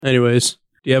Anyways,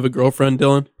 do you have a girlfriend,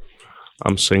 Dylan?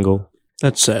 I'm single.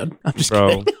 That's sad. I'm just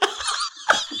kidding.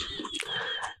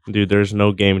 Dude, there's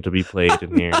no game to be played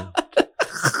in here.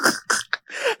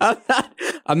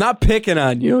 I'm not picking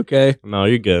on you, okay? No,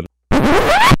 you're good.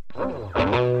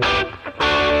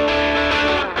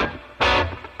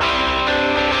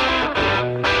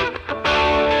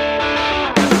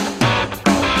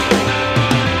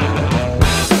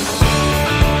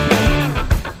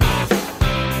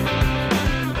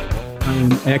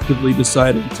 I'm actively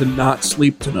deciding to not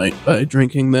sleep tonight by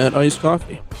drinking that iced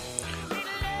coffee.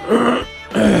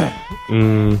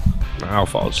 I'll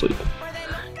fall asleep.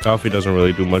 Coffee doesn't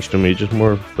really do much to me, just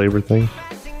more flavor thing.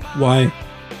 Why?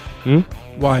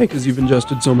 Why? Because you've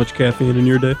ingested so much caffeine in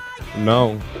your day?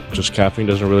 No, just caffeine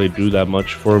doesn't really do that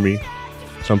much for me.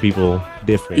 Some people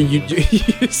different.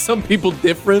 Some people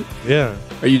different? Yeah.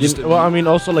 Are you just... Well, I mean,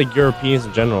 also like Europeans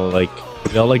in general, like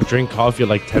they'll like drink coffee at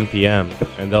like 10 p.m.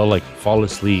 and they'll like fall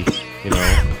asleep, you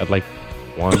know, at like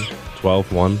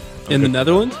 12, 1. In the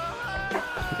Netherlands?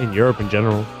 In Europe in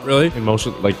general. Really? In most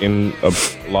of, like in a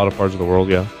lot of parts of the world,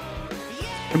 yeah.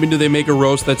 I mean, do they make a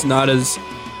roast that's not as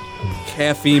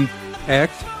caffeine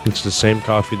packed? It's the same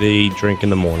coffee they drink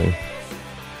in the morning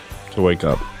to wake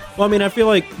up. Well, I mean, I feel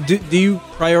like, do you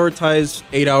prioritize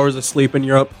 8 hours of sleep in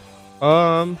Europe?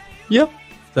 Yeah. Is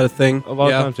that a thing? A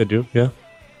lot of times I do, yeah.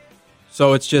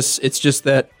 So it's just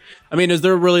that, I mean, is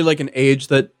there really like an age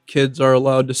that kids are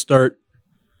allowed to start?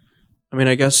 I mean,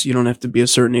 I guess you don't have to be a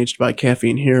certain age to buy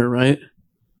caffeine here, right?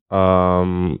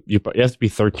 You have to be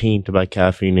 13 to buy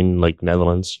caffeine in like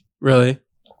Netherlands. Really?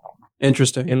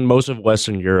 Interesting. In most of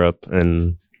Western Europe,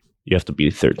 and you have to be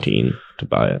 13 to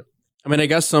buy it. I mean, I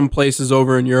guess some places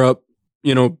over in Europe,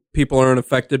 you know, people aren't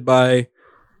affected by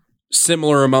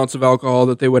similar amounts of alcohol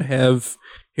that they would have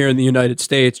here in the United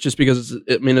States, just because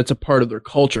it's a part of their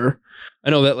culture. I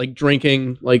know that like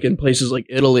drinking, like in places like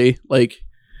Italy, like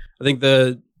I think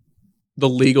the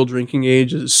legal drinking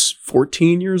age is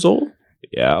 14 years old.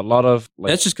 Yeah, a lot of...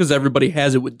 Like, that's just because everybody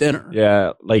has it with dinner.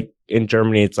 Yeah, like in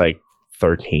Germany, it's like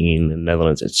 13. In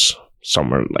Netherlands, it's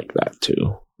somewhere like that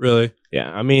too. Really? Yeah,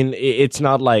 I mean, it's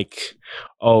not like,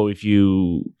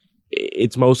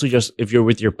 it's mostly just if you're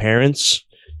with your parents,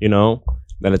 you know,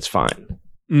 then it's fine.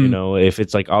 You know, if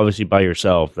it's like obviously by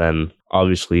yourself, then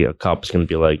obviously a cop's going to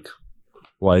be like,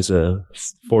 why is a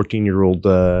 14-year-old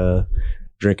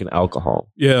drinking alcohol?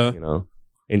 Yeah. You know,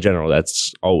 in general,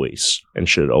 that's always and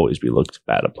should always be looked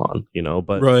bad upon, you know,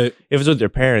 but right. If it's with your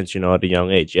parents, you know, at a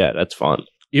young age, yeah, that's fun.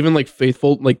 Even like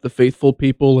the faithful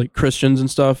people, like Christians and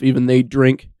stuff, even they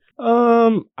drink.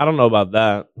 I don't know about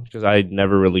that because I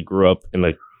never really grew up in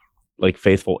a like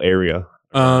faithful area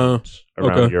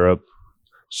around Europe.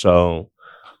 So,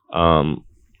 I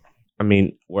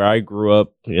mean, where I grew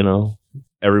up, you know,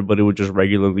 everybody would just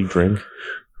regularly drink,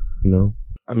 you know.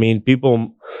 I mean,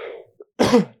 people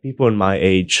in my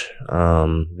age,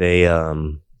 they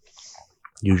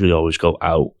usually always go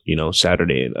out, you know,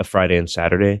 Friday and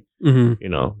Saturday. Mm-hmm. You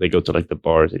know, they go to like the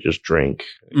bars, they just drink,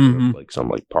 go to, like some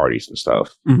like parties and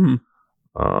stuff. Mm-hmm.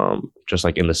 Just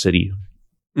like in the city,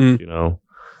 you know,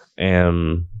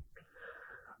 and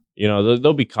you know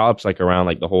there'll be cops like around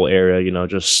like the whole area, you know,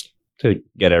 just to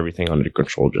get everything under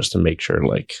control, just to make sure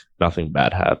like nothing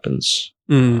bad happens.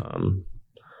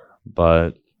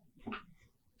 But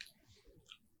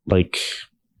like,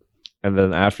 and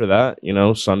then after that, you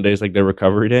know, Sunday's like their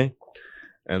recovery day,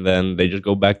 and then they just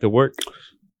go back to work.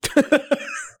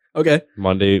 Okay.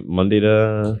 Monday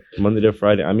to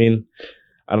Friday. I mean,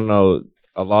 I don't know.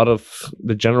 A lot of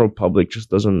the general public just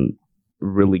doesn't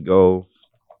really go.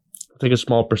 I think a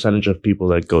small percentage of people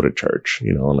that go to church,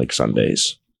 you know, on like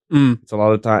Sundays. It's a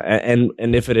lot of time,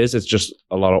 and if it is, it's just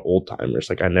a lot of old timers.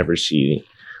 Like I never see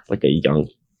like a young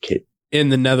kid in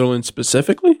the Netherlands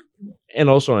specifically, and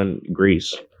also in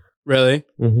Greece. Really?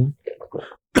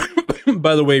 Mm-hmm.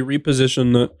 By the way,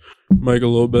 reposition the mic a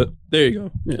little bit. There you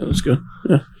go. Yeah, that's good.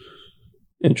 Yeah.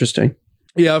 Interesting.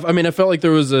 Yeah, I mean, I felt like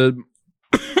there was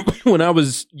when I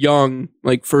was young,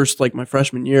 like my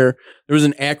freshman year, there was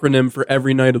an acronym for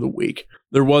every night of the week.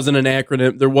 There wasn't a night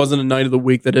of the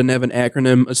week that didn't have an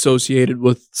acronym associated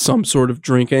with some sort of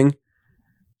drinking.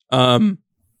 But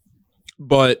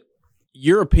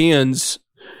Europeans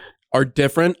are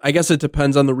different. I guess it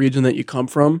depends on the region that you come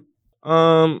from.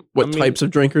 What types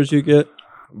of drinkers you get?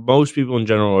 Most people in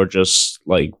general are just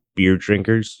like beer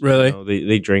drinkers. Really? You know,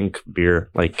 they drink beer.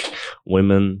 Like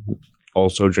women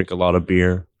also drink a lot of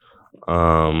beer.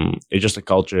 It's just a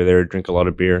culture there. Drink a lot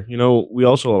of beer. You know, we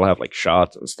also have like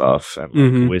shots and stuff and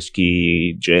like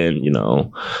whiskey, gin. You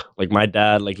know, like my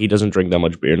dad, like he doesn't drink that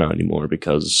much beer now anymore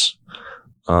because,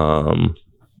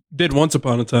 Did once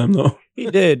upon a time, though.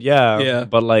 He did, yeah. Yeah.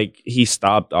 But, like, he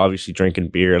stopped, obviously, drinking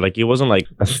beer. Like, he wasn't, like,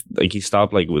 he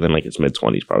stopped, like, within, like, his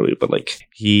mid-20s, probably. But, like,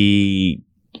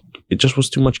 it just was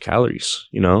too much calories,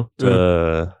 you know,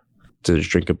 to just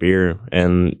drink a beer.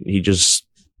 And he just,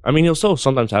 I mean, he'll still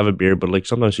sometimes have a beer, but, like,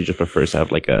 sometimes he just prefers to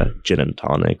have, like, a gin and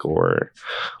tonic or,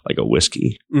 like, a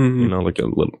whiskey, you know, like, a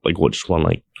little, like, just one,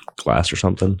 like, glass or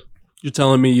something. You're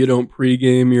telling me you don't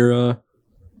pregame your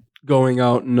going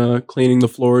out and cleaning the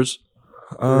floors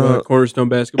for Cornerstone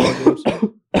basketball games?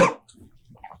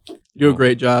 You do a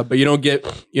great job, but you don't get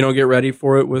ready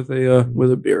for it with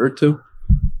a beer or two.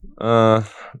 I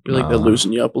feel like that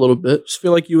loosen you up a little bit. Just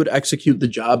feel like you would execute the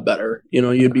job better. You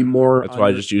know, you'd be more. That's why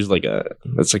I just use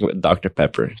that's like Dr.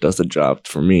 Pepper. It does the job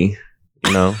for me.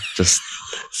 You know, just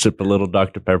sip a little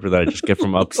Dr. Pepper that I just get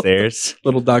from upstairs.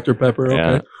 Little Dr. Pepper. Okay.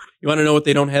 Yeah. You want to know what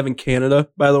they don't have in Canada,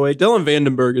 by the way? Dylan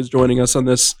Vandenberg is joining us on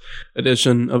this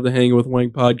edition of the Hanging with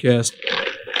Wang podcast.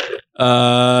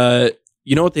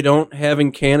 You know what they don't have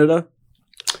in Canada?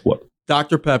 What?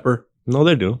 Dr. Pepper. No,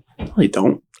 they do. No, they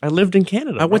don't. I lived in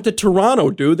Canada. I went to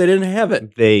Toronto, dude. They didn't have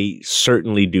it. They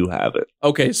certainly do have it.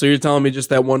 Okay, so you're telling me just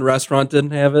that one restaurant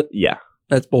didn't have it? Yeah.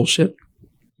 That's bullshit.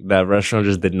 That restaurant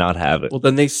just did not have it. Well,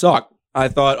 then they suck. I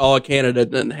thought all of Canada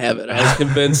didn't have it. I was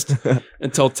convinced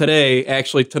until today,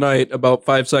 actually tonight, about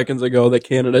 5 seconds ago, that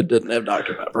Canada didn't have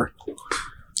Dr. Pepper.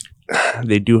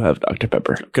 They do have Dr.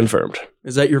 Pepper. Confirmed.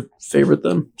 Is that your favorite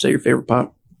then? Is that your favorite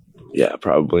pop? Yeah,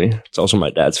 probably. It's also my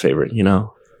dad's favorite, you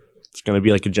know? It's going to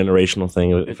be like a generational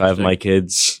thing. If I have my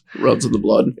kids. Runs in the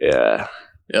blood. Yeah.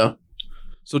 Yeah.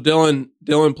 So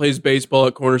Dylan plays baseball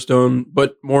at Cornerstone,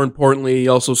 but more importantly, he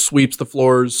also sweeps the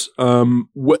floors,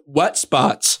 wet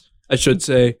spots, I should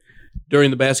say,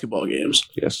 during the basketball games.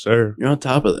 Yes, sir. You're on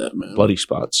top of that, man. Bloody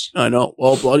spots. I know.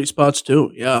 Well, bloody spots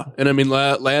too. Yeah. And I mean,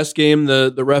 last game,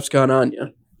 the refs got on you.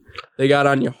 They got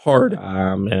on you hard.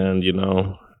 Man, you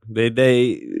know,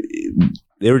 they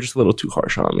were just a little too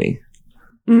harsh on me.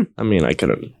 I mean, I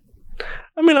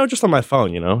was just on my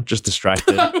phone, you know, just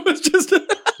distracted. I was just...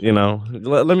 You know,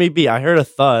 let me be. I heard a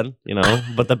thud, you know,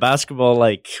 but the basketball,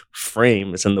 like,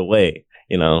 frame is in the way,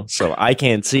 you know, so I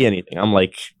can't see anything. I'm,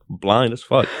 like, blind as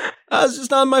fuck. I was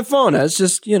just on my phone. I was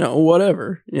just, you know,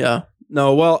 whatever. Yeah.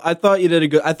 No, well, I thought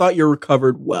you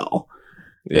recovered well.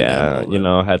 Yeah, you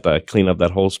know, I had to clean up that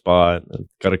whole spot.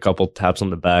 Got a couple taps on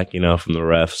the back, you know, from the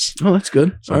refs. Oh, that's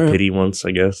good. Some pity once,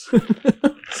 I guess.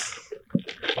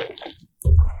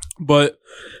 But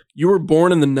you were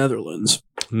born in the Netherlands.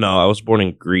 No, I was born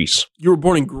in Greece. You were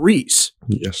born in Greece?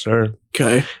 Yes, sir.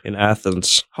 Okay. In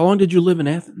Athens. How long did you live in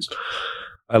Athens?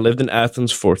 I lived in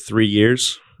Athens for 3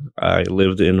 years. I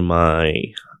lived in my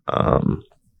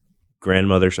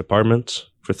grandmother's apartment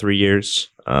for 3 years.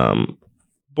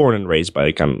 Born and raised by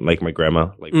like my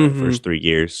grandma, like my first 3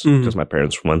 years, because my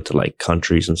parents went to like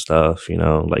countries and stuff, you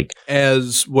know, like.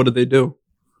 As what did they do?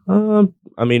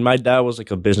 I mean, my dad was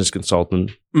like a business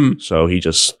consultant, so he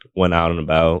just went out and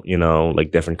about, you know,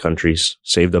 like different countries,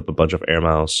 saved up a bunch of air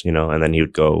miles, you know, and then he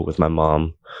would go with my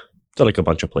mom to like a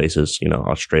bunch of places, you know,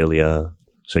 Australia,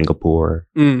 Singapore,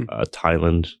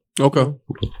 Thailand. Okay.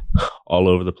 All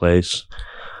over the place.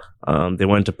 They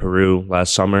went to Peru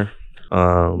last summer.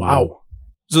 Wow.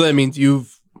 So that means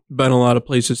you've been a lot of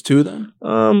places too then?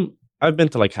 I've been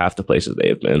to like half the places they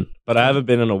have been, but I haven't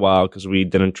been in a while because we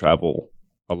didn't travel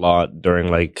a lot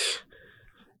during like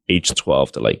age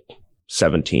 12 to like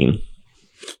 17.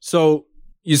 So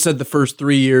you said the first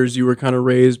 3 years you were kind of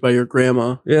raised by your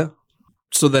grandma. Yeah.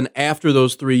 So then after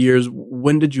those 3 years,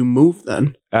 when did you move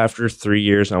then? After 3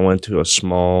 years, I went to a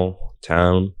small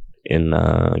town in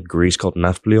Greece called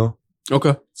Nafplio.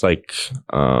 Okay. It's like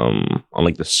on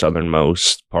like the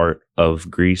southernmost part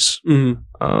of Greece. It's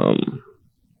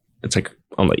like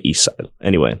on the east side.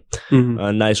 Anyway,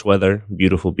 nice weather,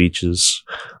 beautiful beaches.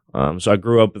 So I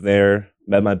grew up there,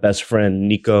 met my best friend,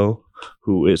 Nico,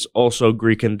 who is also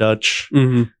Greek and Dutch.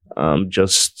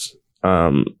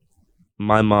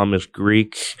 My mom is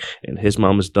Greek and his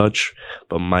mom is Dutch,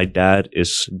 but my dad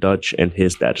is Dutch and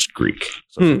his dad is Greek.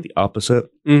 So it's like the opposite.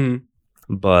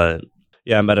 But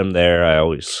yeah, I met him there. I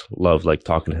always loved like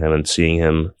talking to him and seeing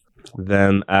him.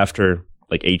 Then after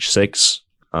like age 6,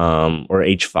 or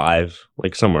age 5,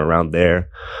 like somewhere around there,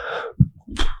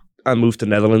 I moved to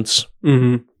Netherlands.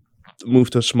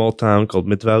 Moved to a small town called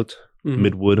Midwoud,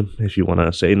 Midwood, if you want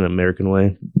to say it in an American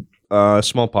way. A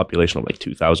small population of like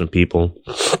 2,000 people.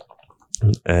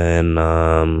 And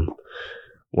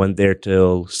went there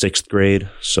till 6th grade,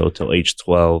 so till age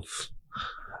 12.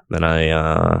 Then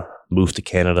I moved to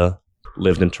Canada.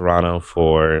 Lived in Toronto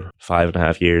for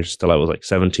 5.5 years till I was like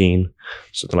 17.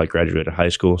 So till I graduated high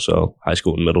school. So high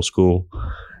school and middle school.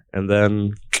 And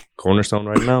then cornerstone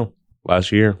right now.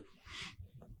 Last year.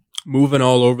 Moving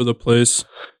all over the place.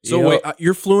 So wait,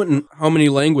 you're fluent in how many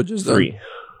languages then? 3.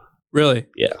 Really?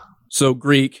 Yeah. So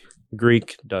Greek,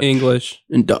 Dutch. English,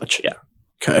 and Dutch. Yeah.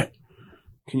 Okay.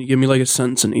 Can you give me like a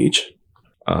sentence in each?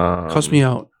 Cuss me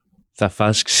out. Θα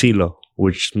φας ξύλο,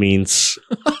 which means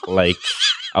like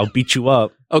I'll beat you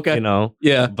up. Okay. You know?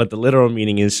 Yeah. But the literal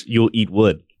meaning is you'll eat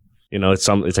wood. You know, it's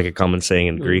like a common saying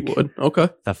in Greek. Wood. Okay.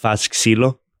 Θα φας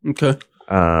ξύλο. Okay.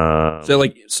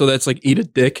 So that's like eat a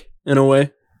dick in a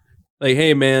way? Like,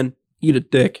 hey man, eat a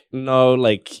dick. No,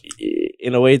 like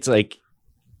in a way it's like,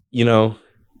 you know,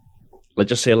 let's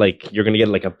just say like you're gonna get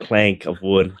like a plank of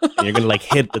wood and you're gonna like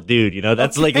hit the dude, you know?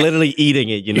 That's like literally eating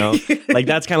it, you know? Like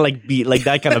that's kind of like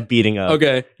that kind of beating up.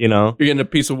 Okay. You know? You're getting a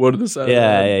piece of wood to the side.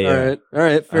 Yeah. All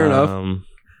right, fair enough.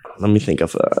 Let me think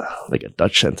of like a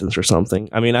Dutch sentence or something.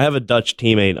 I mean, I have a Dutch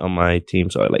teammate on my team,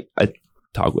 so I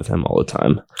talk with him all the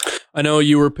time. I know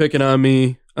you were picking on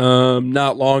me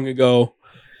not long ago,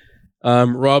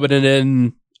 rubbing it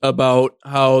in about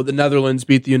how the Netherlands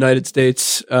beat the United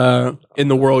States in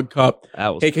the World Cup.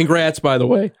 Hey, congrats, by the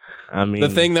way. I mean, the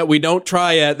thing that we don't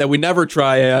try at, that we never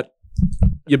try at,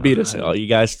 you beat us. Oh, you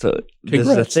guys, this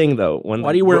is the thing, though.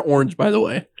 Why do you wear orange, by the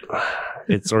way?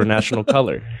 It's our national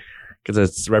color. Because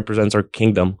it represents our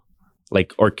kingdom,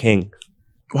 like our king.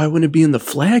 Why wouldn't it be in the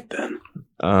flag then?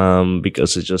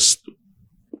 Because it just,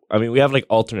 I mean, we have like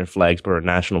alternate flags, but our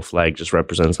national flag just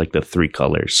represents like the 3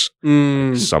 colors.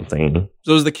 Something.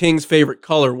 So it was the king's favorite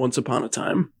color once upon a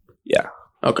time. Yeah.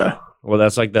 Okay. Well,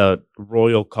 that's like the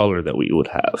royal color that we would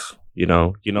have. You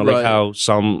know, like how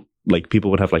some like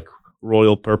people would have like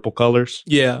royal purple colors.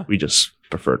 Yeah. We just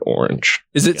preferred orange.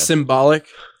 Is it symbolic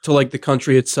to like the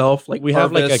country itself? Like we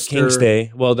have like a King's Day.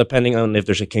 Well, depending on if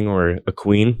there's a king or a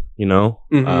queen, you know,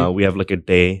 we have like a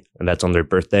day, and that's on their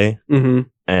birthday,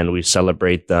 and we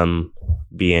celebrate them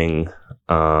being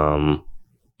the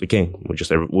king.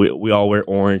 We all wear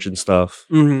orange and stuff.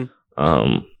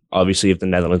 Obviously, if the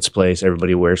Netherlands plays,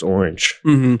 everybody wears orange.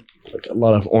 Like a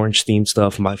lot of orange themed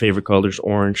stuff. My favorite color is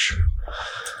orange.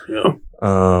 Yeah.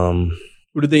 Who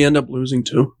did they end up losing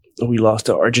to? We lost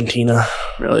to Argentina.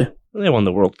 Really? They won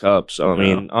the World Cup. So, I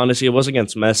mean, honestly, it was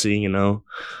against Messi, you know.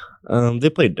 They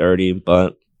played dirty,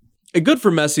 but... Good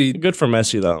for Messi. Good for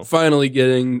Messi, though. Finally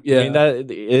getting... Yeah. I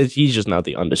mean, he's just not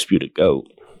the undisputed GOAT.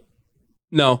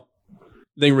 No.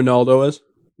 You think Ronaldo is?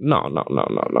 No.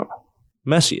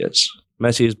 Messi is.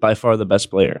 Messi is by far the best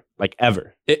player. Like,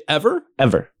 ever. Ever?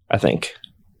 Ever, I think.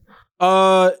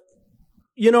 You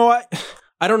know,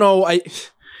 I don't know.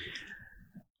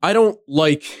 I don't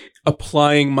like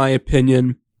applying my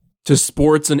opinion to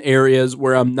sports in areas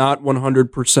where I'm not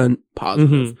 100%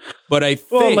 positive. But I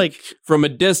think from a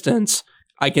distance,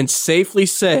 I can safely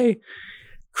say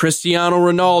Cristiano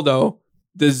Ronaldo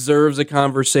deserves a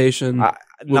conversation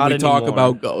when we talk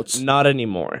about GOATs. Not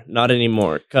anymore.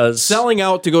 Because selling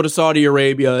out to go to Saudi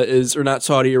Arabia or not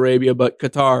Saudi Arabia, but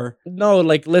Qatar. No,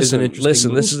 like, listen, this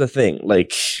is the thing.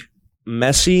 Like,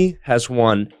 Messi has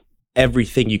won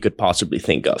everything you could possibly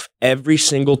think of. Every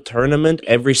single tournament,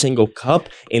 every single cup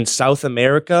in South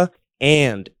America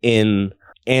and in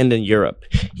Europe.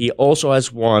 He also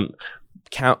has won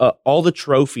all the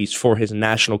trophies for his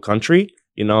national country,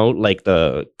 you know, like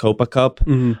the Copa Cup,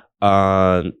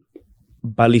 Bellissimo,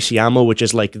 which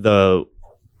is like the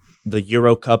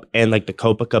Euro Cup and like the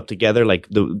Copa Cup together, like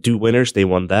the 2 winners, they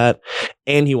won that.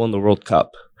 And he won the World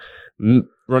Cup.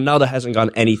 Ronaldo hasn't gone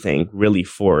anything really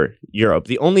for Europe.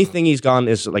 The only thing he's gone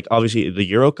is like obviously the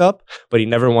Euro Cup, but he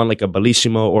never won like a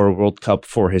Bellissimo or a World Cup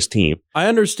for his team. I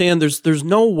understand there's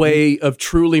no way of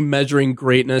truly measuring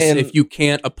greatness if you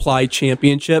can't apply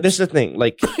championships. This is the thing,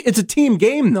 like it's a team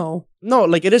game though. No,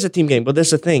 like it is a team game, but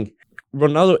this is the thing.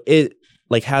 Ronaldo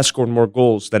has scored more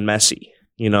goals than Messi,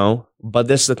 you know? But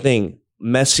this is the thing.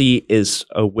 Messi is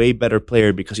a way better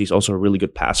player because he's also a really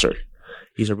good passer.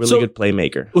 He's a really good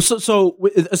playmaker. So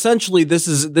essentially, this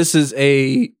is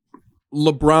a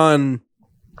LeBron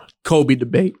Kobe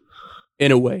debate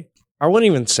in a way. I wouldn't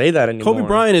even say that anymore. Kobe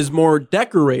Bryant is more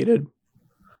decorated.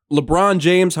 LeBron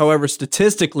James, however,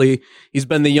 statistically, he's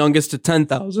been the youngest to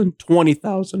 10,000,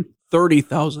 20,000,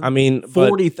 30,000. I mean,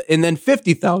 40, and then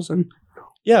 50,000.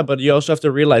 Yeah, but you also have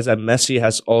to realize that Messi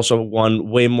has also won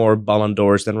way more Ballon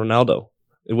d'Ors than Ronaldo,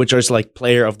 which is like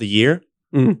Player of the Year.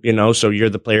 You know, so you're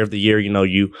the player of the year, you know,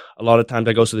 a lot of times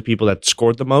that goes to the people that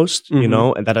scored the most, you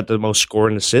know, and that had the most score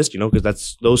and assist, you know,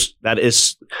 because that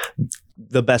is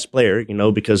the best player, you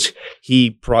know, because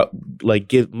he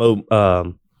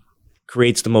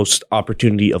creates the most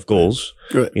opportunity of goals,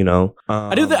 you know.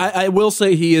 I will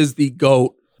say he is the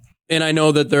GOAT, and I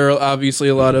know that there are obviously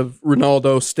a lot of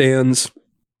Ronaldo stans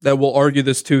that will argue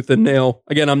this tooth and nail.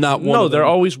 Again, I'm not one. No, of them. there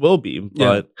always will be,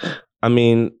 but I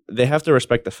mean, they have to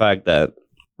respect the fact that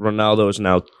Ronaldo is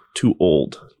now too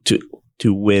old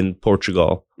to win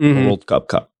Portugal a World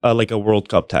Cup, like a World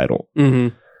Cup title.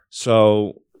 Mm-hmm.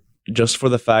 So just for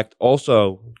the fact,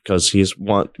 also because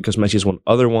Messi's won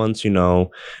other ones,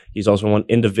 he's also won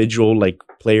individual like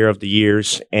player of the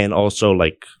years and also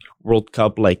like World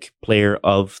Cup like player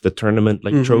of the tournament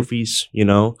like trophies,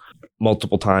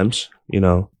 multiple times,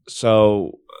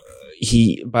 So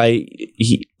he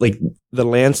like the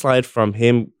landslide from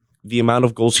him, the amount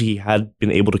of goals he had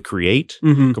been able to create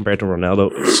compared to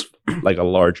Ronaldo is like a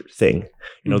larger thing.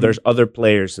 There's other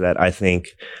players that I think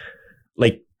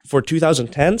like for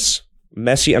 2010s,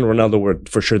 Messi and Ronaldo were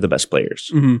for sure the best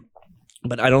players.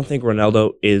 But I don't think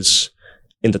Ronaldo is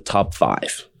in the top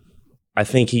 5. I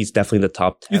think he's definitely the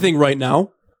top 10. You think right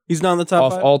now he's not in the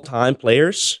top 5? Of all-time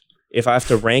players, if I have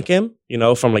to rank him,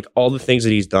 from like all the things that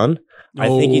he's done, I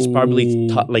think he's probably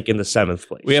like in the 7th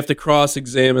place. We have to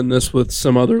cross-examine this with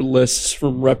some other lists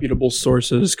from reputable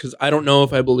sources because I don't know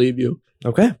if I believe you.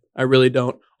 Okay. I really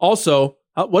don't. Also,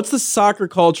 what's the soccer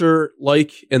culture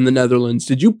like in the Netherlands?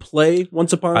 Did you play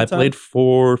once upon a time? I played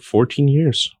for 14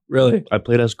 years. Really? I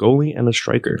played as goalie and a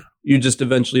striker. You just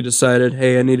eventually decided,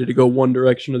 hey, I needed to go one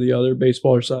direction or the other,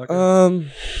 baseball or soccer?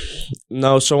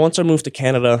 No. So once I moved to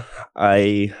Canada,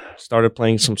 I started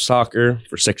playing some soccer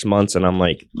for 6 months, and I'm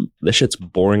like, this shit's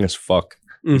boring as fuck.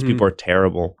 These people are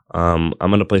terrible. I'm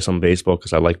going to play some baseball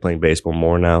because I like playing baseball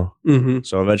more now.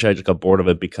 So eventually I just got bored of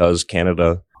it because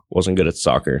Canada wasn't good at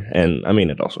soccer. And I mean,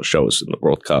 it also shows in the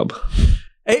World Cup.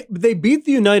 Hey, they beat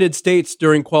the United States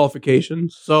during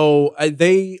qualifications. So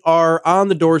they are on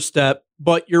the doorstep.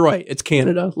 But you're right. It's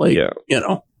Canada. Like,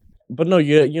 But no,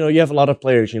 you have a lot of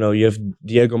players. You have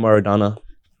Diego Maradona,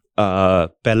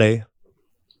 Pele,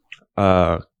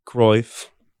 Cruyff,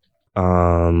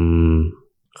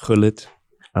 Gullit,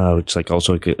 which is like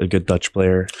also a good Dutch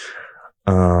player.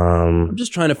 I'm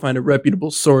just trying to find a reputable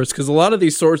source because a lot of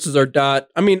these sources are they're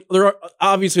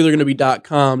going to be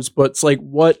 .coms, but it's like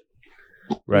what?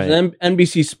 Right. There's an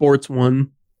NBC Sports one.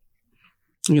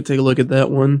 You can take a look at that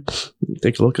one.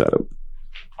 Take a look at it.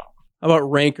 How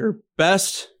about Ranker?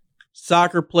 Best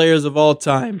soccer players of all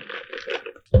time.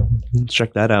 Let's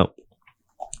check that out.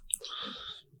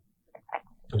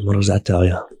 What does that tell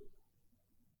you?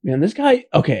 Man, this guy,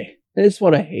 okay, this is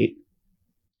what I hate.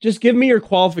 Just give me your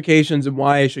qualifications and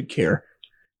why I should care.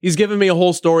 He's giving me a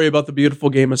whole story about the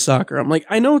beautiful game of soccer. I'm like,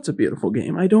 I know it's a beautiful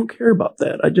game. I don't care about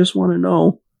that. I just want to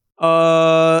know.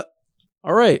 All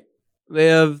right. They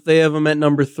have him at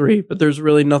number 3, but there's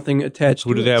really nothing attached to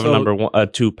it. Who do they have at number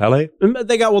 2, Pele?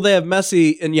 They have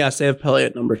Messi, and yes, they have Pele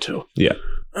at number 2. Yeah.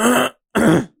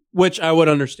 Which I would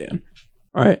understand.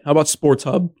 All right, how about Sports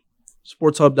Hub?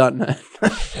 SportsHub.net.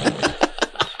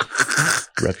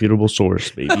 Reputable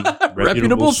source, baby.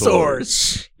 Reputable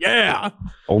source. Yeah.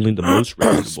 Only the most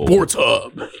reputable. Sports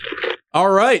Hub.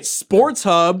 All right, Sports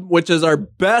Hub, which is our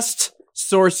best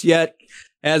source yet,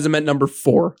 has him at number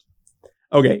 4.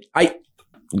 Okay,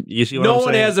 you see what no I'm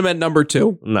one saying? has him at number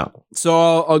 2. No.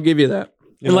 So I'll give you that.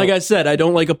 And like I said, I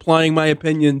don't like applying my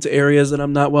opinion to areas that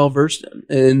I'm not well versed in.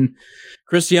 And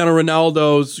Cristiano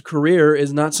Ronaldo's career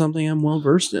is not something I'm well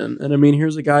versed in. And I mean,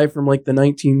 here's a guy from like the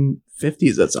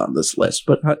 1950s that's on this list.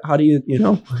 But how do you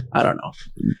I don't know.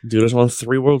 Dude has won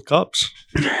 3 World Cups.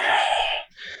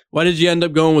 Why did you end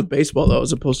up going with baseball though,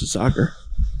 as opposed to soccer?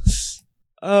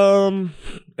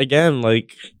 Again,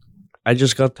 like I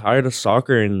just got tired of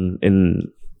soccer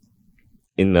in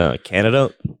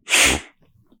Canada.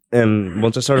 And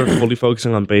once I started fully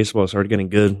focusing on baseball, I started getting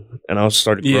good, and I also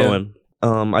started growing.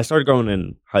 I started growing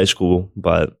in high school,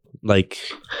 but like,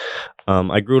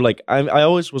 I grew like I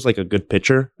always was like a good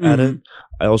pitcher at it.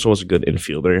 I also was a good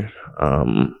infielder,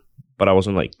 but I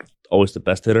wasn't like always the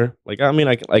best hitter. Like I mean,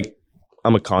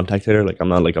 I'm a contact hitter. Like I'm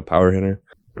not like a power hitter,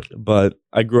 but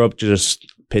I grew up to just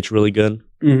pitch really good,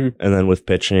 and then with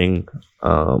pitching,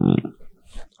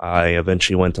 I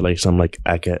eventually went to like some like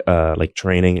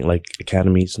training like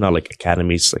academies, not like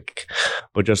academies like,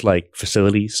 but just like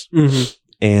facilities.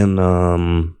 And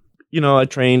I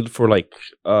trained for like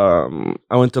I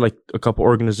went to like a couple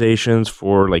organizations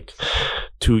for like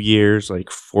 2 years, like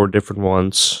 4 different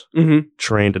ones.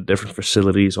 Trained at different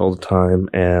facilities all the time,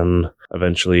 and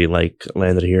eventually like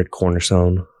landed here at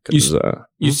Cornerstone.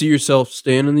 You see yourself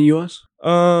staying in the U.S.?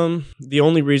 The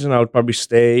only reason I would probably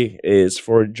stay is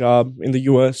for a job in the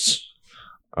US,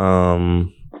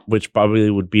 which probably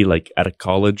would be like at a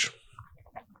college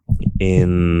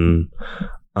in,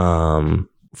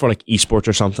 for like esports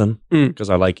or something, because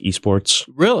I like esports.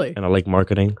 Really? And I like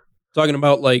marketing. Talking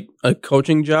about like a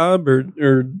coaching job or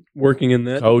working in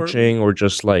that coaching department? Or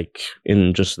just like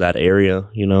in just that area,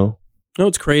 you know? You know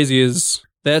what's crazy is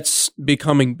that's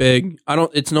becoming big.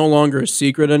 It's no longer a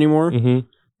secret anymore. Mm-hmm.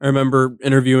 I remember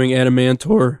interviewing Adam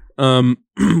Mantor,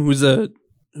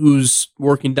 who's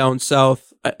working down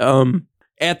south.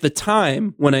 At the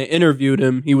time when I interviewed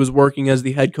him, he was working as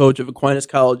the head coach of Aquinas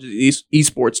College's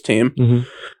esports team. Mm-hmm.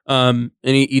 And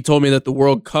he told me that the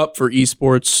World Cup for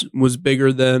esports was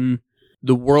bigger than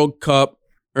the World Cup,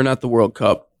 or not the World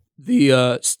Cup,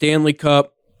 the Stanley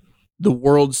Cup, the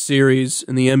World Series,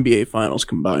 and the NBA Finals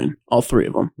combined. All three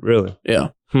of them. Really? Yeah.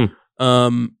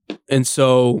 And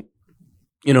so,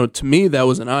 you know, to me, that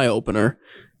was an eye opener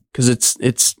because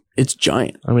it's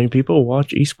giant. I mean, people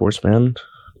watch esports, man.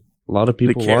 A lot of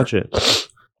people watch it.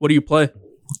 What do you play?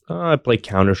 I play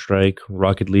Counter-Strike,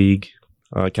 Rocket League.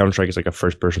 Counter-Strike is like a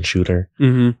first-person shooter.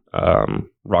 Mm-hmm.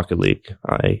 Rocket League,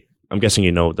 I'm guessing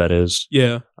you know what that is.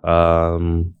 Yeah.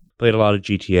 Played a lot of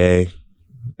GTA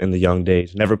in the young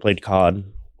days. Never played COD,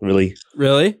 really.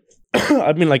 Really?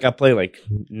 I mean, like, I play, like,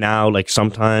 now, like,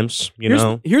 sometimes, you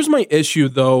know? Here's my issue,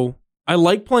 though. I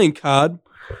like playing COD.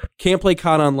 Can't play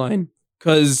COD online.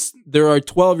 Because there are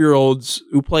 12-year-olds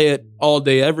who play it all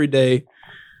day, every day,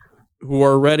 who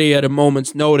are ready at a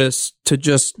moment's notice to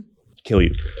just... kill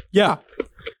you. Yeah.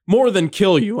 More than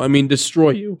kill you. I mean,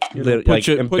 destroy you. You know, put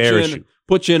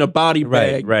you in a body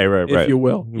bag, right, if you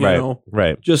will. You know?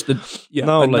 Right. Just to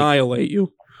annihilate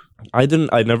you. I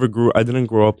didn't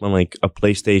grow up on, like, a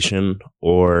PlayStation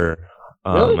or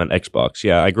really? An Xbox.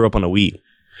 Yeah, I grew up on a Wii.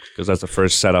 Because that's the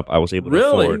first setup I was able to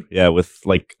afford. Yeah, with,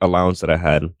 like, allowance that I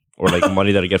had. Or like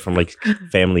money that I get from like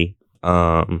family.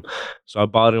 So I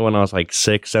bought it when I was like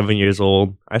 6, 7 years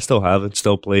old. I still have it,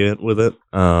 still play it with it.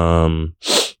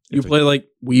 You play like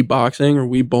Wii Boxing or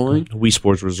Wii Bowling? Wii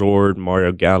Sports Resort,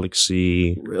 Mario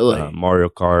Galaxy, really? Mario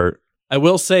Kart. I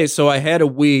will say, so I had a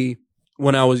Wii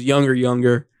when I was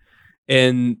younger,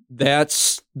 and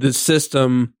that's the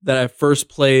system that I first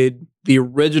played the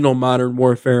original Modern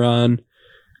Warfare on,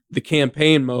 the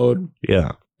campaign mode.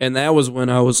 Yeah. And that was when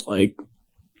I was like,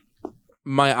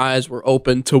 my eyes were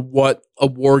open to what a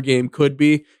war game could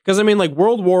be. Because, I mean, like,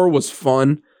 World War was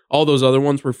fun. All those other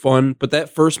ones were fun. But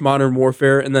that first Modern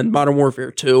Warfare and then Modern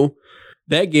Warfare 2,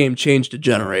 that game changed a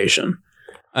generation.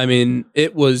 I mean,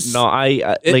 it was... No,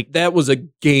 that was a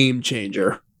game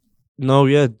changer. No,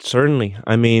 yeah, certainly.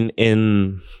 I mean,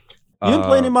 in... You didn't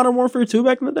play any Modern Warfare 2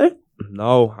 back in the day?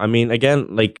 No. I mean,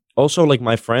 again, like, also, like,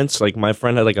 my friends, like, my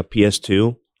friend had, like, a PS2,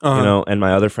 you know, and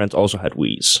my other friends also had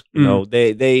Wiis. You know,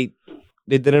 they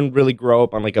didn't really grow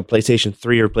up on like a PlayStation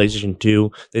 3 or PlayStation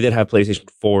 2. They did have PlayStation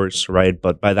 4s, right?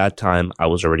 But by that time, I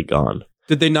was already gone.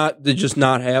 Did they just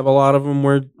not have a lot of them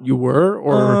where you were?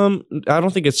 Or I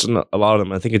don't think it's a lot of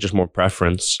them. I think it's just more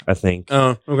preference, I think.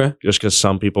 Oh, okay. Just because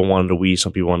some people wanted a Wii,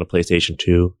 some people wanted a PlayStation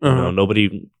 2. You know,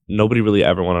 nobody really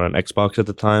ever wanted an Xbox at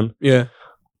the time. Yeah.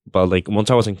 But like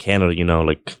once I was in Canada, you know,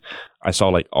 like I saw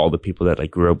like all the people that like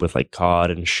grew up with like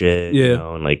COD and shit, you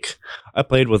know, and like I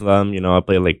played with them, you know, I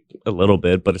played like a little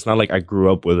bit, but it's not like I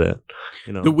grew up with it,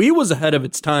 you know. The Wii was ahead of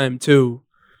its time too.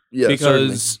 Yeah,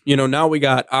 because certainly. You know, now we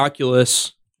got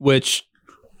Oculus, which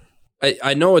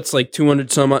I know it's like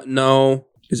 200 some. No,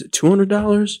 is it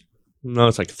 $200? No,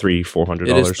 it's like $300-$400.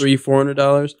 It is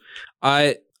 $300-$400.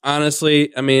 I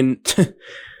honestly, I mean,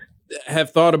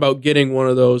 have thought about getting one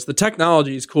of those. The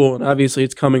technology is cool, and obviously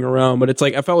it's coming around. But it's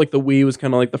like I felt like the Wii was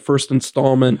kind of like the first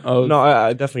installment of. No,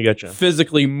 I definitely get you.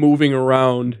 Physically moving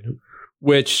around,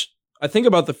 which. I think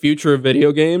about the future of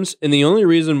video games, and the only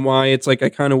reason why it's like I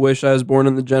kind of wish I was born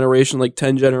in the generation like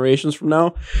 10 generations from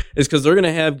now is because they're going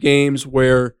to have games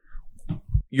where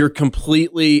you're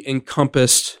completely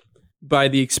encompassed by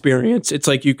the experience. It's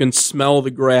like you can smell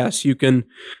the grass. You can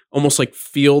almost like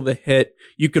feel the hit.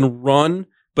 You can run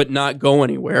but not go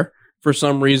anywhere for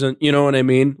some reason. You know what I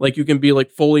mean? Like you can be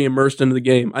like fully immersed into the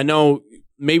game. I know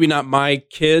maybe not my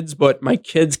kids, but my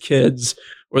kids' kids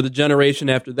or the generation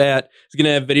after that is going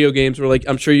to have video games where, like,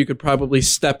 I'm sure you could probably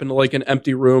step into, like, an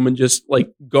empty room and just, like,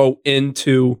 go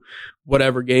into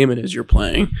whatever game it is you're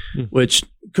playing, which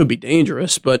could be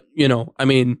dangerous. But, you know, I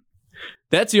mean,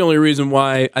 that's the only reason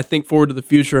why I think forward to the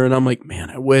future. And I'm like, man,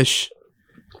 I wish,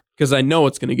 because I know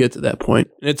it's going to get to that point.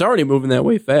 And it's already moving that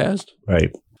way fast.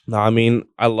 Right. No, I mean,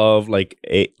 I love, like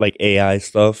AI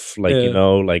stuff. Like, you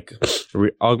know, like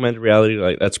augmented reality.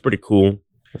 Like, that's pretty cool.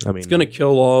 I mean, it's going to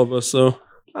kill all of us, though.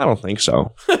 I don't think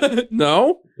so.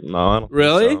 No? No, I don't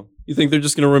really? think so. You think they're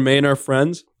just going to remain our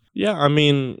friends? Yeah, I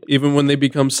mean... Even when they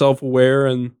become self-aware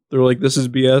and they're like, this is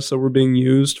BS, so we're being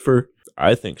used for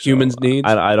I think so. humans' needs?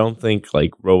 I don't think,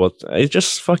 like, robots... It's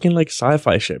just fucking, like,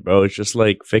 sci-fi shit, bro. It's just,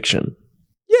 like, fiction.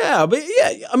 Yeah, but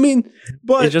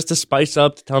it's just to spice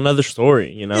up, to tell another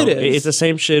story, you know? It is. It's the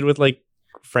same shit with like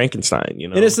Frankenstein, you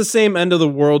know? And it's the same end of the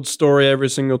world story every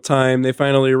single time. They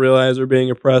finally realize they're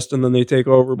being oppressed and then they take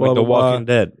over, blah, like blah, The Walking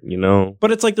blah. Dead, you know?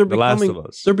 But it's like they're Last of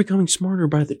Us. becoming smarter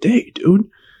by the day, dude.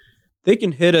 They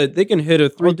can hit a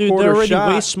 3/4 dude, they're already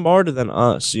shot. way smarter than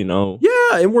us, you know?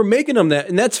 Yeah, and we're making them that,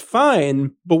 and that's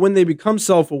fine. But when they become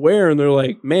self-aware and they're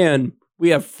like, man, we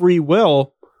have free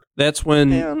will, that's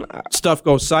when stuff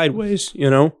goes sideways, you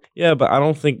know? Yeah, but I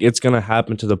don't think it's going to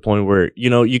happen to the point where, you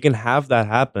know, you can have that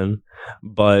happen,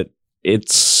 but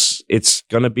it's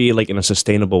going to be like in a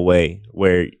sustainable way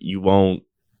where it won't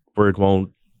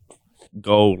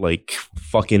go like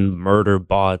fucking murder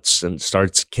bots and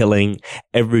starts killing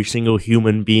every single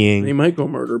human being. They might go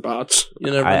murder bots.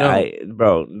 You never know.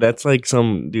 Bro, that's like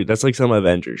some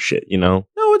Avengers shit, you know?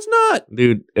 No, it's not.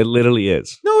 Dude, it literally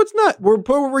is. No, it's not.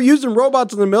 We're using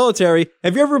robots in the military.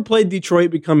 Have you ever played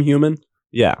Detroit Become Human?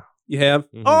 Yeah. You have?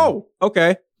 Mm-hmm. Oh,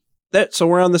 okay. So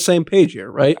we're on the same page here,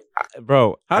 right?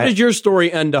 Bro. How did your story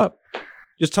end up?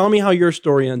 Just tell me how your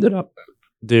story ended up.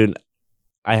 Dude,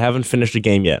 I haven't finished the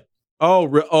game yet.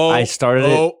 I started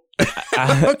it.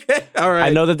 Okay, all right. I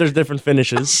know that there's different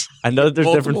finishes.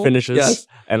 Yes.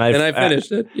 And I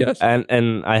finished it. Yes.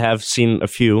 And I have seen a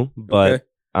few, but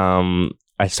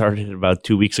I started it about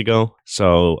 2 weeks ago,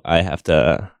 so I have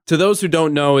to. To those who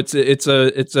don't know, it's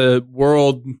a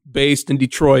world based in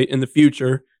Detroit in the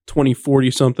future,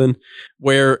 2040 something,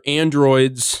 where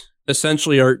androids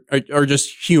essentially are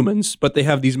just humans, but they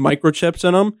have these microchips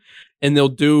in them, and they'll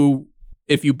do,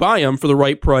 if you buy them for the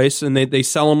right price, and they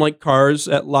sell them like cars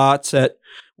at lots at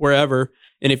wherever,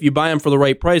 and if you buy them for the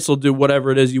right price, they'll do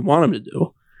whatever it is you want them to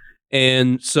do.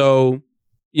 And so,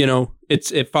 you know,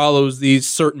 it follows these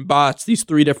certain bots, these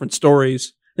 3 different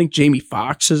stories. I think Jamie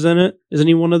Foxx is in it. Isn't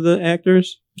he one of the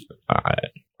actors?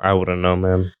 I wouldn't know,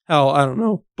 man. Hell, I don't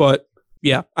know. But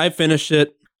yeah, I finished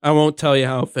it. I won't tell you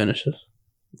how it finishes.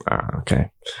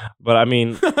 Okay. But I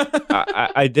mean,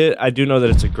 I do know that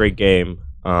it's a great game.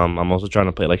 I'm also trying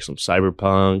to play like some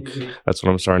Cyberpunk. Mm-hmm. That's what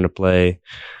I'm starting to play.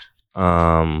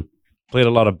 Played a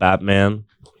lot of Batman.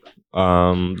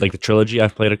 Like the trilogy,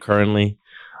 I've played it currently.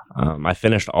 I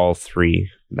finished all 3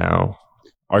 now.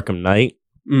 Arkham Knight.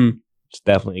 It's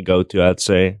definitely a go-to, I'd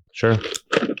say. Sure.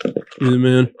 Yeah,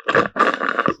 man.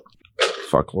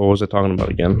 Fuck, what was I talking about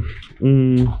again?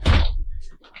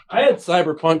 I had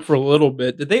Cyberpunk for a little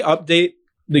bit. Did they update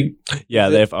the... Yeah,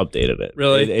 they've updated it.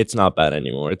 Really? It's not bad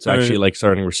anymore. It's actually like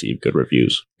starting to receive good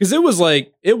reviews. Because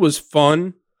it was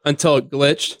fun until it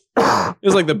glitched. It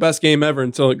was like the best game ever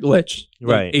until it glitched.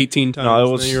 Right. Like 18 times. No,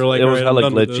 it was hella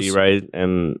right, glitchy, right?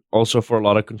 And also for a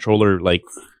lot of controller, like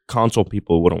console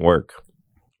people, it wouldn't work.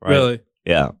 Right? Really?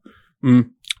 Yeah.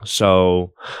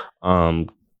 So,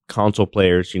 console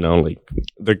players, you know, like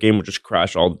their game would just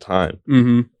crash all the time.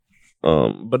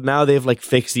 Mm-hmm. But now they've like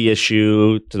fixed the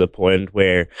issue to the point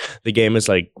where the game is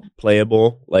like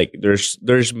playable. Like there's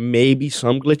maybe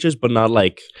some glitches, but not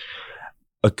like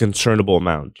a concernable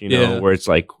amount, you know, where it's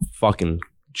like fucking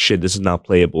shit, this is not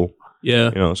playable.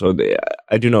 Yeah. You know, so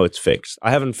I do know it's fixed.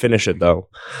 I haven't finished it though.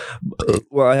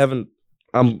 Well, I haven't.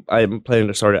 I'm planning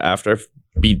to start it after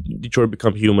Detroit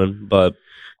Become Human, but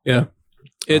yeah,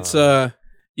 it's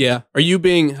yeah. Are you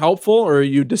being helpful or are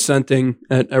you dissenting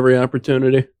at every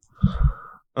opportunity?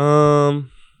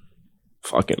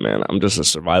 Fuck it, man. I'm just a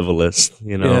survivalist,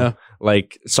 you know. Yeah.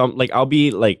 Like I'll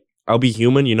be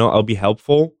human, you know. I'll be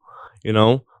helpful, you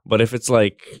know. But if it's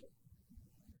like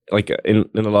in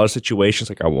a lot of situations,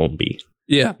 like I won't be.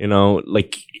 Yeah. You know,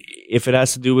 like if it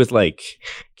has to do with like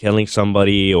killing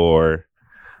somebody or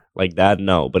like that,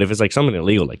 no. But if it's like something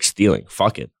illegal, like stealing,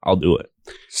 fuck it, I'll do it.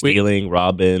 Stealing,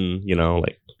 robbing, you know,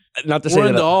 like not to say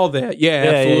into all that. Yeah,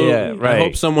 absolutely. Yeah, right. I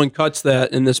hope someone cuts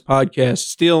that in this podcast.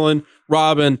 Stealing,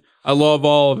 robbing, I love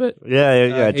all of it. Yeah.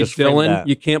 Hey, just Dylan,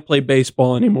 you can't play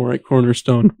baseball anymore at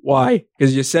Cornerstone. Why?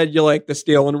 Because you said you like to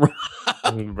steal and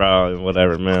rob. Bro,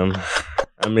 whatever, man.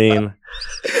 I mean,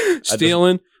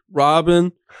 stealing,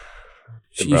 robbing,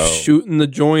 shooting the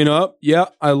joint up. Yeah,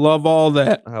 I love all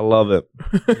that. I love it.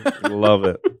 Love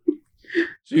it.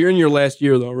 So you're in your last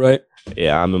year, though, right?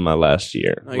 Yeah, I'm in my last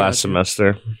year, last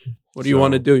semester. What do you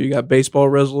want to do? You got baseball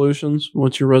resolutions?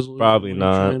 What's your resolution? Probably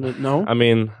not. No? I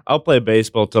mean, I'll play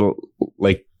baseball till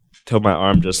my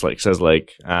arm just like says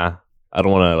like, I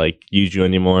don't want to like use you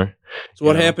anymore. So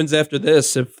what happens after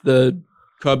this if the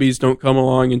Cubbies don't come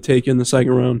along and take you in the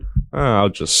second round? I'll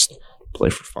just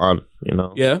play for fun, you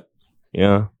know? Yeah?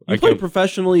 Yeah. You play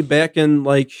professionally back in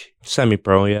like...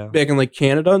 Semi-pro, yeah. Back in like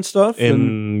Canada and stuff?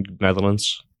 In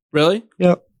Netherlands. Really?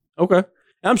 Yeah. Okay.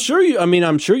 I'm sure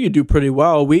you do pretty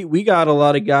well. We got a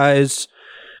lot of guys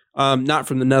not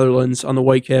from the Netherlands on the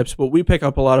Whitecaps, but we pick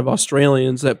up a lot of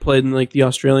Australians that played in like the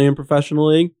Australian Professional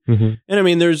League. Mm-hmm. And I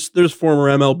mean, there's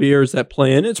former MLBers that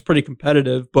play in. It's pretty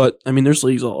competitive, but I mean, there's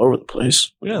leagues all over the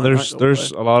place. Yeah,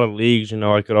 there's a lot of leagues.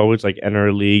 I could always like enter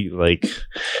a league, like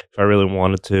if I really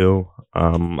wanted to.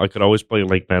 I could always play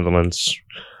like Netherlands.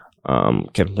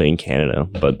 Can play in Canada,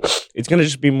 but it's gonna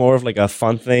just be more of like a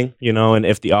fun thing, and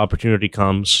if the opportunity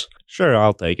comes, sure,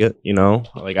 I'll take it.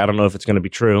 Like I don't know if it's gonna be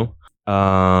true.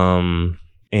 And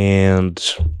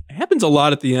it happens a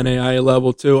lot at the NAIA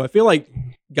level too. I feel like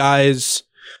guys,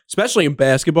 especially in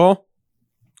basketball,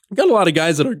 got a lot of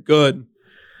guys that are good.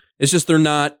 It's just they're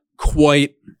not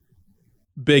quite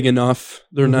big enough.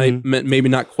 They're not maybe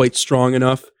not quite strong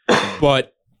enough,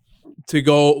 but they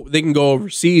can go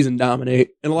overseas and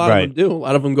dominate, and a lot of them do. A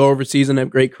lot of them go overseas and have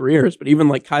great careers. But even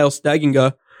like Kyle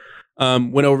Stegenga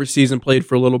went overseas and played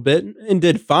for a little bit and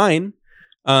did fine.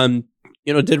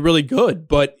 Did really good.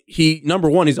 But number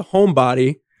one, he's a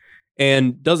homebody,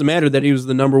 and doesn't matter that he was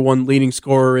the number one leading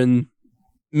scorer in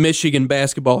Michigan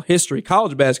basketball history,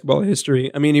 college basketball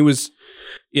history. I mean, he was,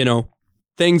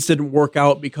 things didn't work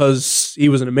out because he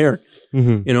was an American.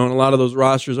 Mm-hmm. And a lot of those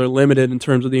rosters are limited in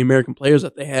terms of the American players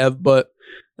that they have, but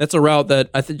that's a route that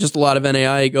I think just a lot of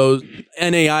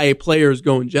NAIA players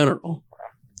go in general.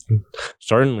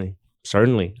 Certainly.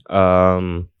 I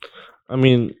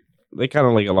mean, they kind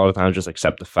of like a lot of times just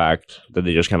accept the fact that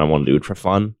they just kind of want to do it for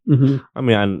fun. Mm-hmm. I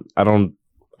mean, I don't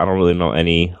really know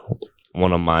any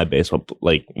one of my baseball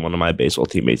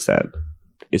teammates that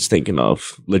is thinking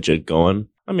of legit going.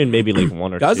 I mean, maybe like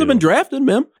one or guys two. Have been drafted,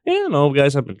 man. Yeah, no,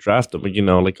 guys have been drafted, but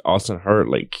like Austin Hurt,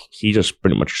 like he just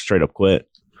pretty much straight up quit.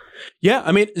 Yeah,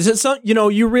 I mean, is it some?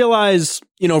 You realize,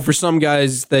 for some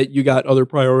guys that you got other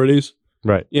priorities,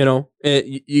 right? You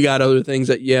got other things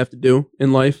that you have to do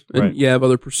in life, and you have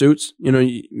other pursuits.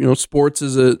 Sports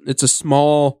it's a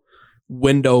small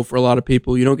window for a lot of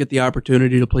people. You don't get the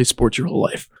opportunity to play sports your whole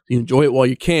life. You enjoy it while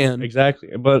you can. Exactly,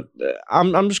 but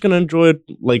I'm just gonna enjoy it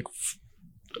like.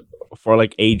 For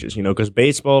like ages, because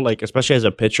baseball, like especially as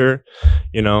a pitcher,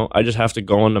 I just have to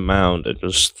go on the mound and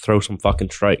just throw some fucking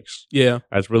strikes. Yeah,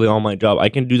 that's really all my job. I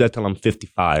can do that till I'm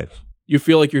 55. You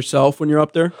feel like yourself when you're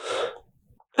up there?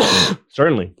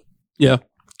 Certainly. Yeah.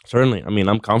 Certainly. I mean,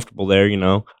 I'm comfortable there.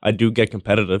 I do get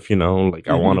competitive. Like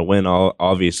I want to win,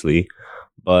 obviously,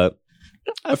 but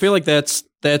I feel like that's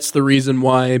the reason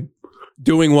why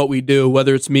doing what we do,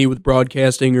 whether it's me with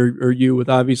broadcasting or you with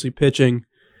obviously pitching.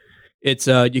 It's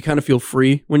you kind of feel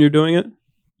free when you're doing it.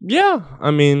 Yeah, I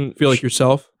mean, feel like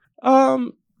yourself.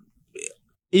 It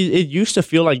used to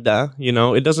feel like that.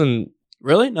 It doesn't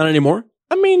really, not anymore.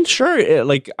 I mean, sure.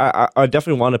 I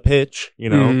definitely want to pitch.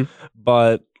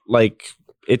 But like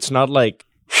it's not like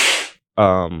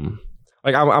I'm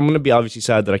gonna be obviously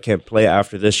sad that I can't play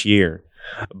after this year.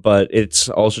 But it's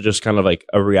also just kind of like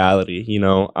a reality.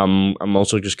 I'm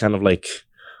also just kind of like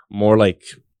more like.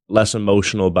 Less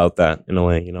emotional about that in a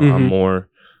way, I'm more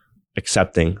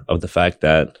accepting of the fact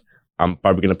that I'm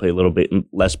probably going to play a little bit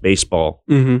less baseball,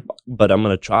 but I'm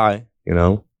going to try,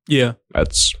 Yeah.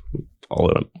 That's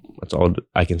all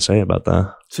I can say about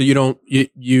that. So you don't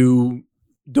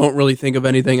really think of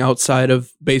anything outside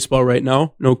of baseball right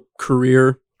now? No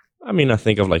career? I mean, I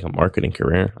think of like a marketing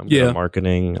career. I'm good at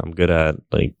marketing. I'm good at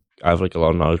I have like a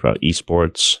lot of knowledge about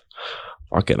esports.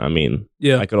 Fuck it. I mean,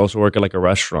 I could also work at like a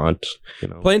restaurant.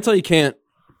 Play until you can't.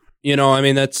 I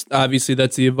mean, that's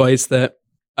the advice that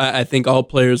I think all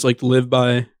players like to live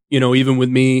by. Even with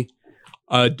me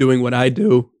doing what I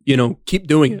do, keep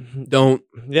doing it. Don't.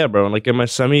 Yeah, bro. Like in my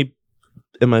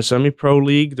semi-pro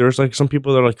league, there's like some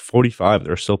people that are like 45.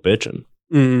 They're still pitching.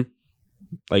 Mm-hmm.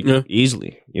 Like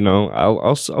easily.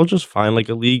 I'll just find like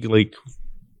a league like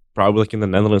probably like in the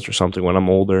Netherlands or something when I'm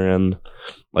older and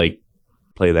like.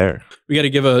 Play there. We got to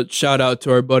give a shout out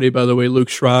to our buddy, by the way, Luke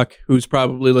Schrock, who's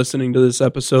probably listening to this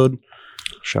episode.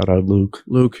 Shout out, Luke.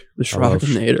 Luke, the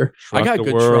Schrockinator. I got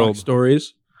good Schrock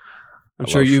stories. I'm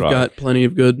sure you've got plenty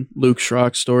of good Luke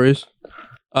Schrock stories.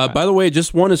 By the way,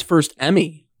 just won his first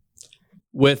Emmy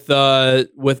with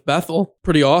Bethel.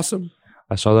 Pretty awesome.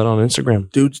 I saw that on Instagram.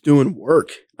 Dude's doing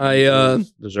work.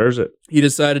 Deserves it. He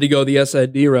decided to go the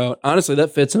SID route. Honestly,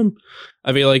 that fits him.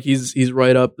 I feel like he's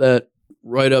right up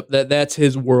that's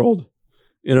his world.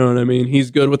 You know what I mean?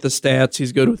 He's good with the stats.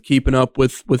 He's good with keeping up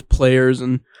with players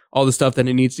and all the stuff that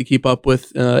he needs to keep up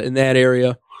with in that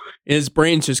area. His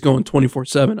brain's just going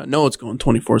 24/7. I know it's going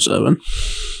 24/7.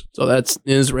 So that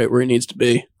is right where he needs to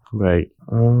be. Right.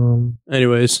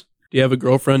 Anyways, do you have a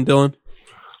girlfriend, Dylan?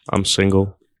 I'm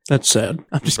single. That's sad.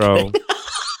 I'm just kidding.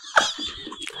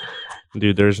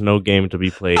 Dude, there's no game to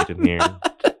be played in here.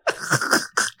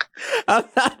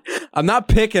 I'm not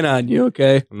picking on you,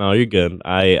 okay? No, you're good.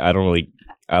 I don't really.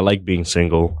 I like being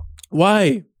single.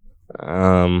 Why?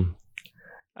 I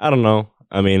don't know.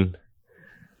 I mean,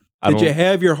 did you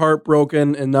have your heart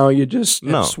broken and now you just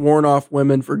have sworn off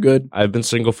women for good? I've been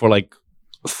single for like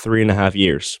 3.5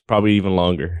 years, probably even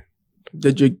longer.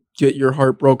 Did you get your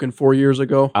heart broken 4 years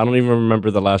ago? I don't even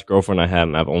remember the last girlfriend I had,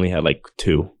 and I've only had like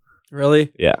 2.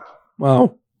 Really? Yeah.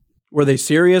 Wow. Were they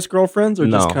serious girlfriends or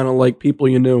just kind of like people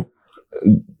you knew?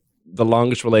 The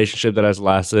longest relationship that has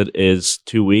lasted is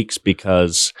 2 weeks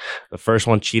because the first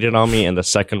one cheated on me and the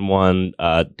second one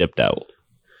dipped out.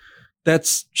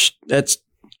 That's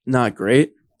not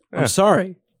great. I'm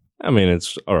sorry. I mean,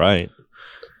 it's all right.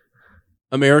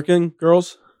 American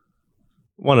girls?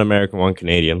 One American, one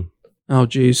Canadian. Oh,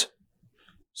 geez.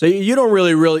 So you don't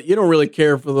really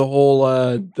care for the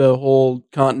whole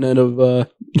continent of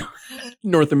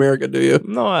North America, do you?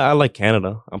 No, I like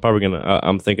Canada. I'm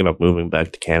thinking of moving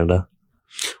back to Canada.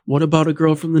 What about a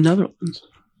girl from the Netherlands?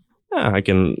 Yeah, I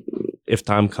can, if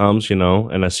time comes,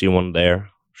 and I see one there,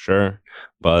 sure.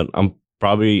 But I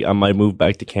might move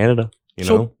back to Canada.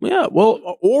 Yeah,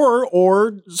 well,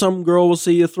 or some girl will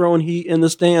see you throwing heat in the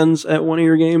stands at one of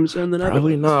your games in the Netherlands.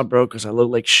 Probably not, bro, because I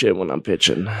look like shit when I'm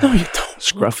pitching. No, you don't.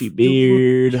 Scruffy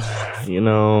beard, You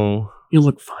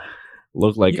look fine.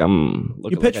 Look like I'm...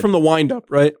 You pitch from the wind-up,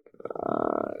 right?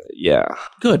 Yeah.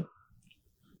 Good.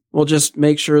 Well, just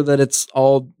make sure that it's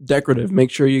all decorative.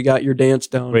 Make sure you got your dance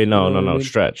down. Wait, no,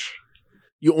 stretch.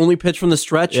 You only pitch from the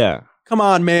stretch? Yeah. Come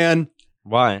on, man.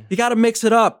 Why? You got to mix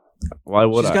it up. Why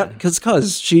would I?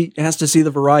 Because she has to see the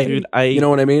variety. Dude, you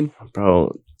know what I mean?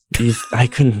 Bro, I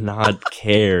could not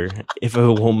care if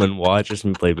a woman watches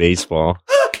me play baseball.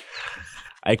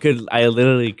 I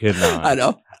literally could not. I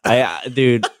know.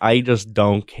 I just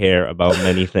don't care about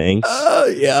many things.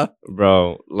 Yeah.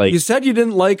 Bro, like... You said you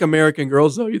didn't like American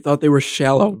girls, though. You thought they were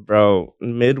shallow. Bro,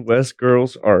 Midwest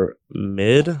girls are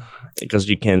mid because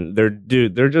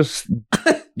they're just...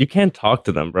 You can't talk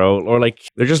to them, bro. Or like,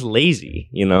 they're just lazy,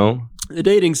 The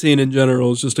dating scene in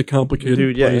general is just a complicated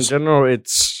Dude, yeah, place. in general,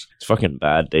 it's fucking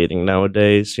bad dating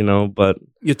nowadays, but...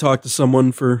 You talk to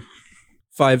someone for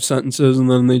 5 sentences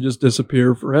and then they just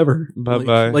disappear forever.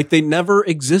 Bye-bye. Like they never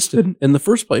existed in the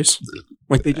first place.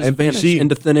 Like they just vanished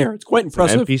into thin air. It's quite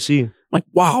impressive. NPC. Like,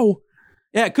 wow.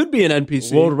 Yeah, it could be an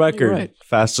NPC. World record. Right.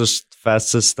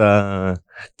 Fastest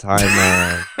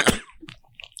time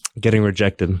getting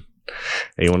rejected.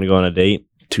 Hey, you want to go on a date?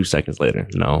 2 seconds later.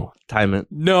 No. Time it.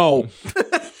 No.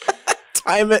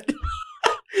 Time it.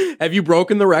 Have you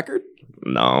broken the record?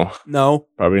 No. No.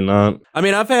 Probably not. I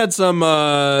mean, I've had some,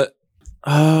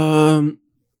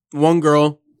 one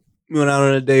girl we went out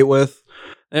on a date with.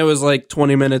 It was like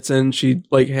 20 minutes in. She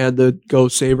like had to go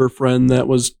save her friend that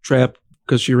was trapped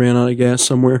because she ran out of gas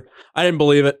somewhere. I didn't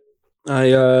believe it.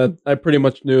 I pretty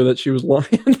much knew that she was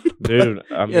lying. Dude,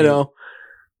 I mean,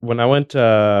 when I went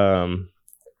to,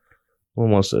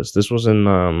 when was this? This was in,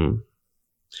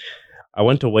 I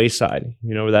went to Wayside.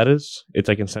 You know where that is? It's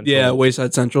like in Central. Yeah,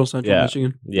 Wayside Central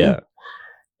Michigan. Yeah.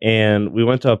 And we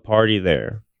went to a party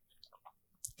there.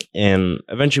 And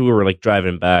eventually we were like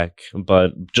driving back.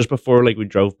 But just before like we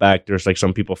drove back, there's like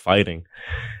some people fighting.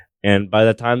 And by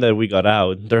the time that we got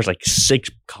out, there's like 6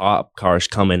 cop cars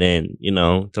coming in,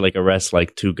 to like arrest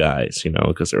like 2 guys,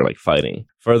 because they were like fighting.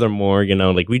 Furthermore,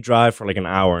 like we drive for like an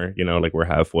hour, like we're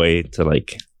halfway to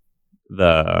like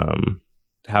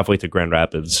halfway to Grand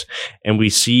Rapids, and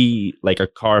we see like a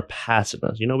car passing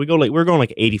us. We're going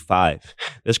like 85.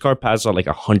 This car passes at like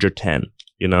 110.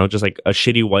 Just like a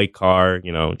shitty white car,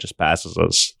 just passes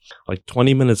us. Like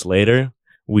 20 minutes later,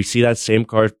 we see that same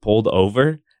car pulled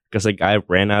over because the guy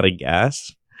ran out of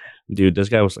gas. Dude, this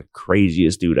guy was the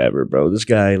craziest dude ever, bro. This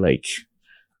guy like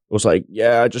was like,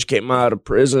 yeah, I just came out of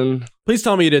prison. Please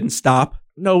tell me you didn't stop.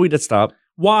 No, we did stop.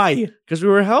 Why? Because we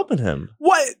were helping him.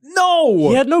 What? No.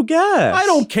 He had no gas. I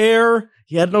don't care.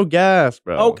 He had no gas,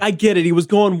 bro. Oh, I get it. He was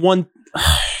going one...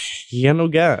 He had no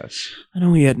gas. I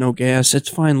know he had no gas. It's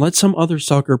fine. Let some other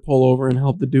sucker pull over and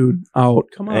help the dude out.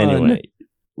 Come on. Anyway,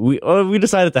 we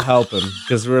decided to help him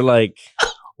because we're like,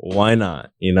 why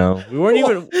not? We weren't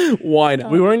even... Why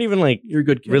not? We weren't even like You're a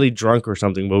good kid. Really drunk or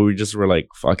something, but we just were like,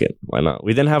 fuck it. Why not?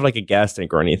 We didn't have like a gas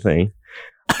tank or anything.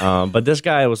 But this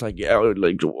guy was like, yeah,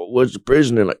 like, was in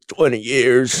prison in like 20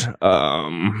 years.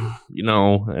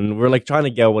 And we're like trying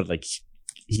to get what like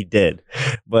he did,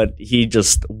 but he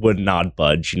just would not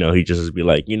budge. He just would be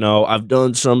like, I've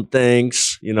done some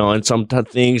things, and some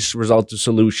things result to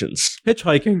solutions.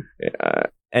 Hitchhiking.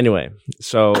 Anyway,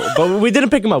 so, but we didn't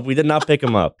pick him up. We did not pick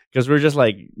him up because we're just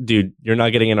like, dude, you're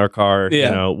not getting in our car. Yeah.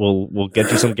 You know, we'll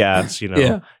get you some gas, you know.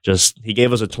 Yeah. Just, he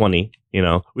gave us a 20, you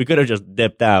know. We could have just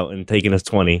dipped out and taken his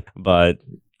 20, but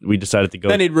we decided to go.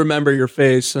 Then he'd remember your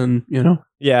face and, you know.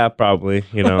 Yeah, probably,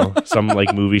 you know, some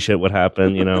like movie shit would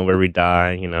happen, you know, where we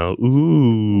die, you know.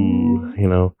 Ooh, you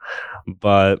know.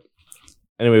 But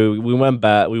anyway, we went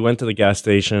back. We went to the gas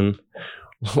station.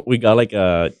 We got like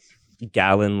a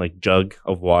gallon like jug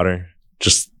of water,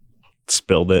 just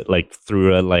spilled it, like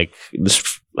threw it, like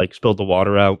just like spilled the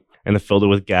water out and then filled it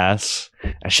with gas.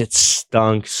 That shit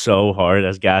stunk so hard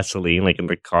as gasoline, like in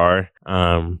the car.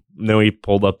 Then we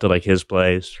pulled up to like his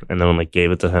place and then like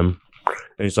gave it to him,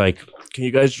 and he's like, can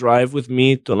you guys drive with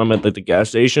me till I'm at like the gas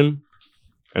station?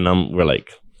 And we're like,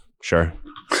 sure.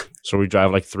 So we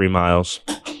drive like 3 miles.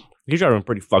 He's driving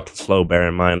pretty fucking slow, bear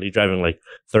in mind. He's driving like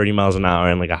 30 miles an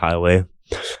hour in like a highway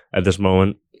at this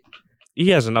moment. He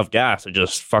has enough gas to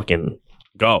just fucking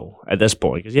go at this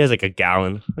point because he has like a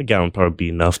gallon. A gallon would probably be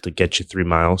enough to get you 3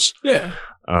 miles. Yeah.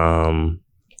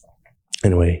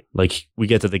 Anyway, like we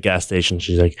get to the gas station.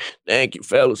 She's like, thank you,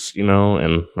 fellas, you know,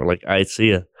 and we're like, I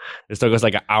see ya. It took us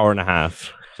like an hour and a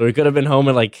half. So we could have been home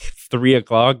at like 3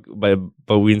 o'clock, but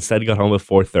we instead got home at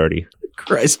 4:30.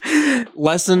 Christ.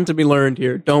 Lesson to be learned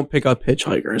here. Don't pick up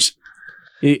hitchhikers.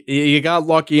 You got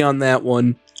lucky on that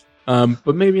one.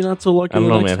 But maybe not so lucky. I don't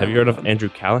know, man. Have you heard of Andrew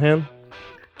Callaghan?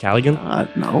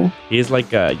 No. He's like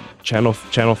Channel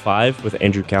 5 with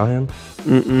Andrew Callaghan.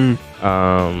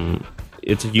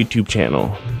 It's a YouTube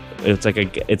channel. It's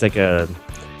like a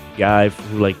guy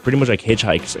who like pretty much like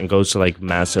hitchhikes and goes to like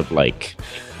massive like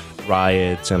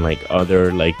riots and like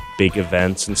other like big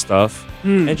events and stuff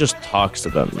and just talks to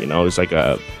them, you know. He's like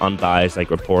a unbiased like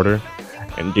reporter,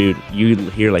 and dude, you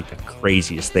hear like the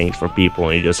craziest things from people,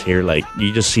 and you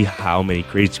just see how many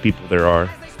crazy people there are.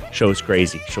 Show's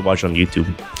crazy. You should watch it on YouTube.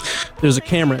 There's a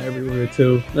camera everywhere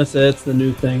too. That's the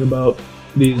new thing about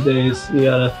these days. You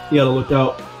gotta look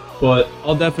out. But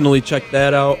I'll definitely check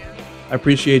that out. I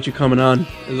appreciate you coming on.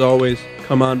 As always,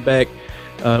 come on back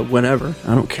whenever.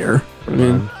 I don't care. I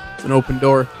mean, it's an open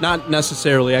door. Not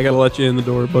necessarily. I gotta let you in the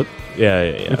door, but yeah.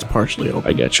 It's partially open.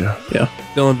 I get you. Yeah.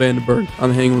 Dylan Vandenberg on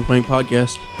the Hanging with Wayne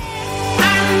podcast.